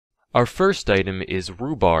Our first item is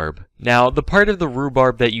rhubarb. Now, the part of the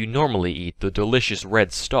rhubarb that you normally eat, the delicious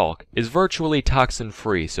red stalk, is virtually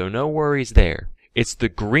toxin-free, so no worries there. It's the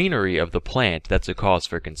greenery of the plant that's a cause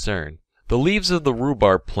for concern. The leaves of the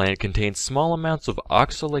rhubarb plant contain small amounts of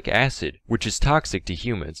oxalic acid, which is toxic to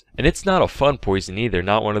humans. And it's not a fun poison either,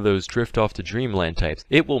 not one of those drift off to dreamland types.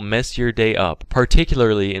 It will mess your day up,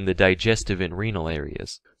 particularly in the digestive and renal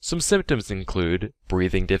areas. Some symptoms include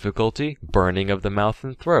breathing difficulty, burning of the mouth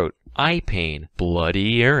and throat, eye pain, bloody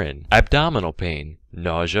urine, abdominal pain,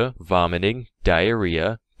 nausea, vomiting,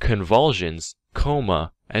 diarrhea, convulsions,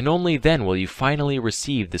 coma, and only then will you finally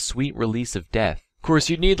receive the sweet release of death. Of course,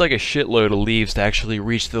 you'd need like a shitload of leaves to actually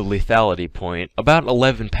reach the lethality point, about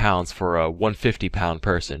 11 pounds for a 150-pound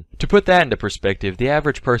person. To put that into perspective, the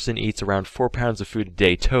average person eats around 4 pounds of food a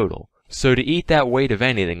day total, so to eat that weight of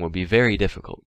anything would be very difficult.